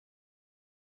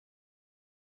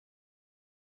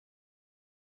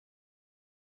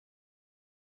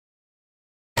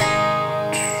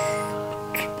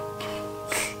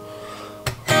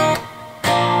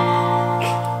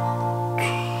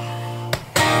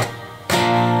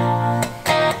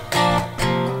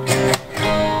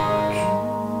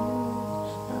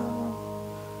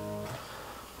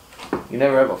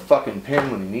never have a fucking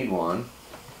pen when you need one.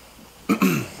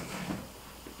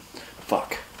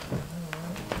 Fuck.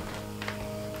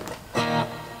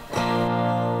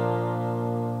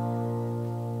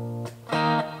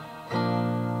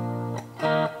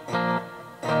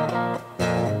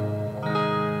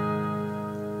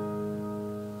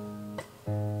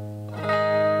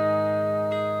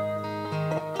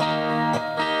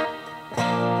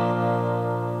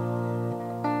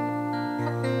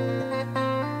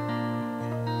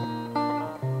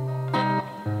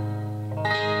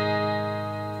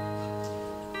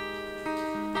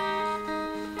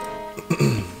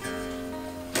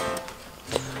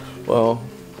 Well,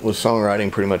 with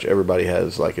songwriting, pretty much everybody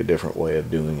has like a different way of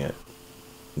doing it.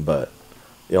 But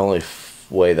the only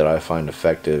way that I find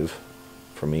effective,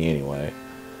 for me anyway,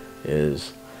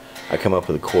 is I come up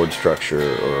with a chord structure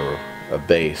or a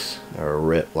bass or a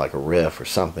riff, like a riff or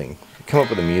something. Come up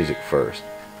with the music first.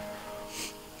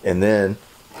 And then,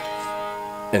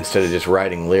 instead of just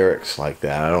writing lyrics like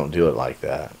that, I don't do it like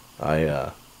that.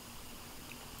 I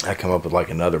come up with like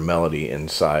another melody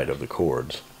inside of the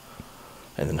chords.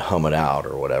 And then hum it out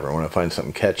or whatever. When I find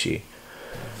something catchy,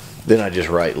 then I just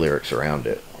write lyrics around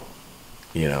it.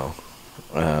 You know,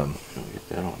 get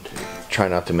that on too. Try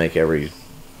not to make every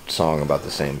song about the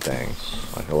same thing.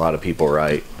 Like a lot of people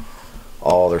write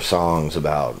all their songs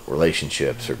about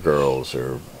relationships or girls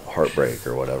or heartbreak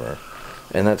or whatever,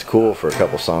 and that's cool for a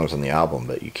couple songs on the album.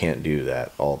 But you can't do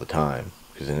that all the time,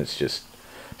 because then it's just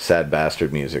sad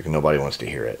bastard music and nobody wants to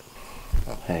hear it.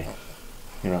 Hey,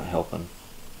 you're not helping.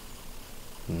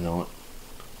 No,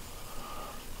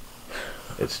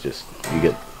 it's just, you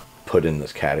get put in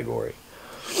this category.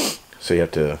 So you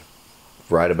have to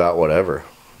write about whatever,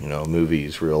 you know,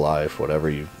 movies, real life, whatever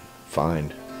you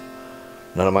find.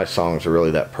 None of my songs are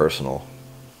really that personal.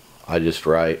 I just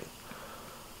write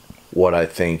what I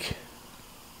think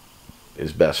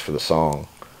is best for the song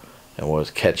and what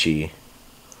is catchy,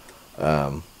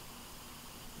 what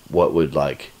would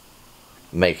like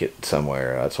make it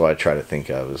somewhere. That's what I try to think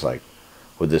of, is like,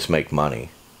 would this make money?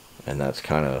 And that's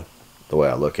kind of the way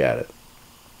I look at it.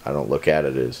 I don't look at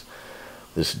it as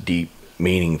this deep,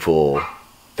 meaningful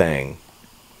thing.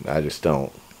 I just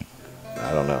don't.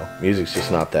 I don't know. Music's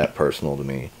just not that personal to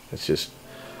me. It's just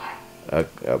a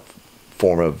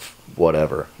form of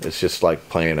whatever. It's just like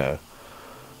playing a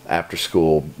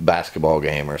after-school basketball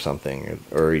game or something,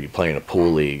 or you playing a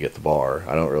pool league at the bar.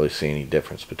 I don't really see any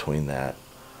difference between that.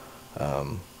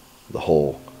 The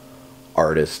whole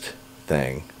artist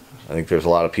thing. I think there's a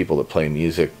lot of people that play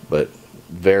music, but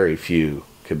very few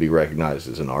could be recognized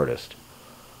as an artist.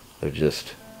 They're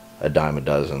just a dime a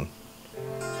dozen.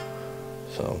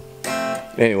 So,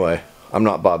 anyway, I'm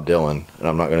not Bob Dylan, and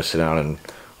I'm not going to sit down and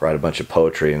write a bunch of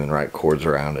poetry and then write chords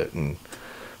around it. And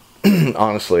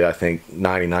honestly, I think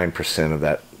 99% of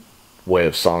that way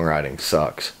of songwriting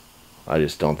sucks. I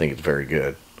just don't think it's very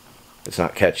good. It's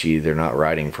not catchy. They're not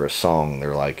writing for a song.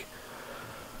 They're like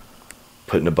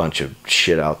putting a bunch of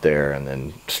shit out there and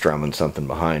then strumming something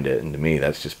behind it, and to me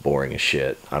that's just boring as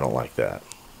shit. I don't like that.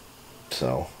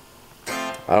 So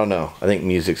I don't know. I think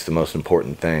music's the most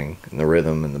important thing, and the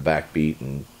rhythm and the backbeat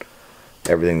and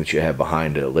everything that you have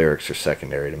behind it. Lyrics are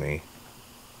secondary to me.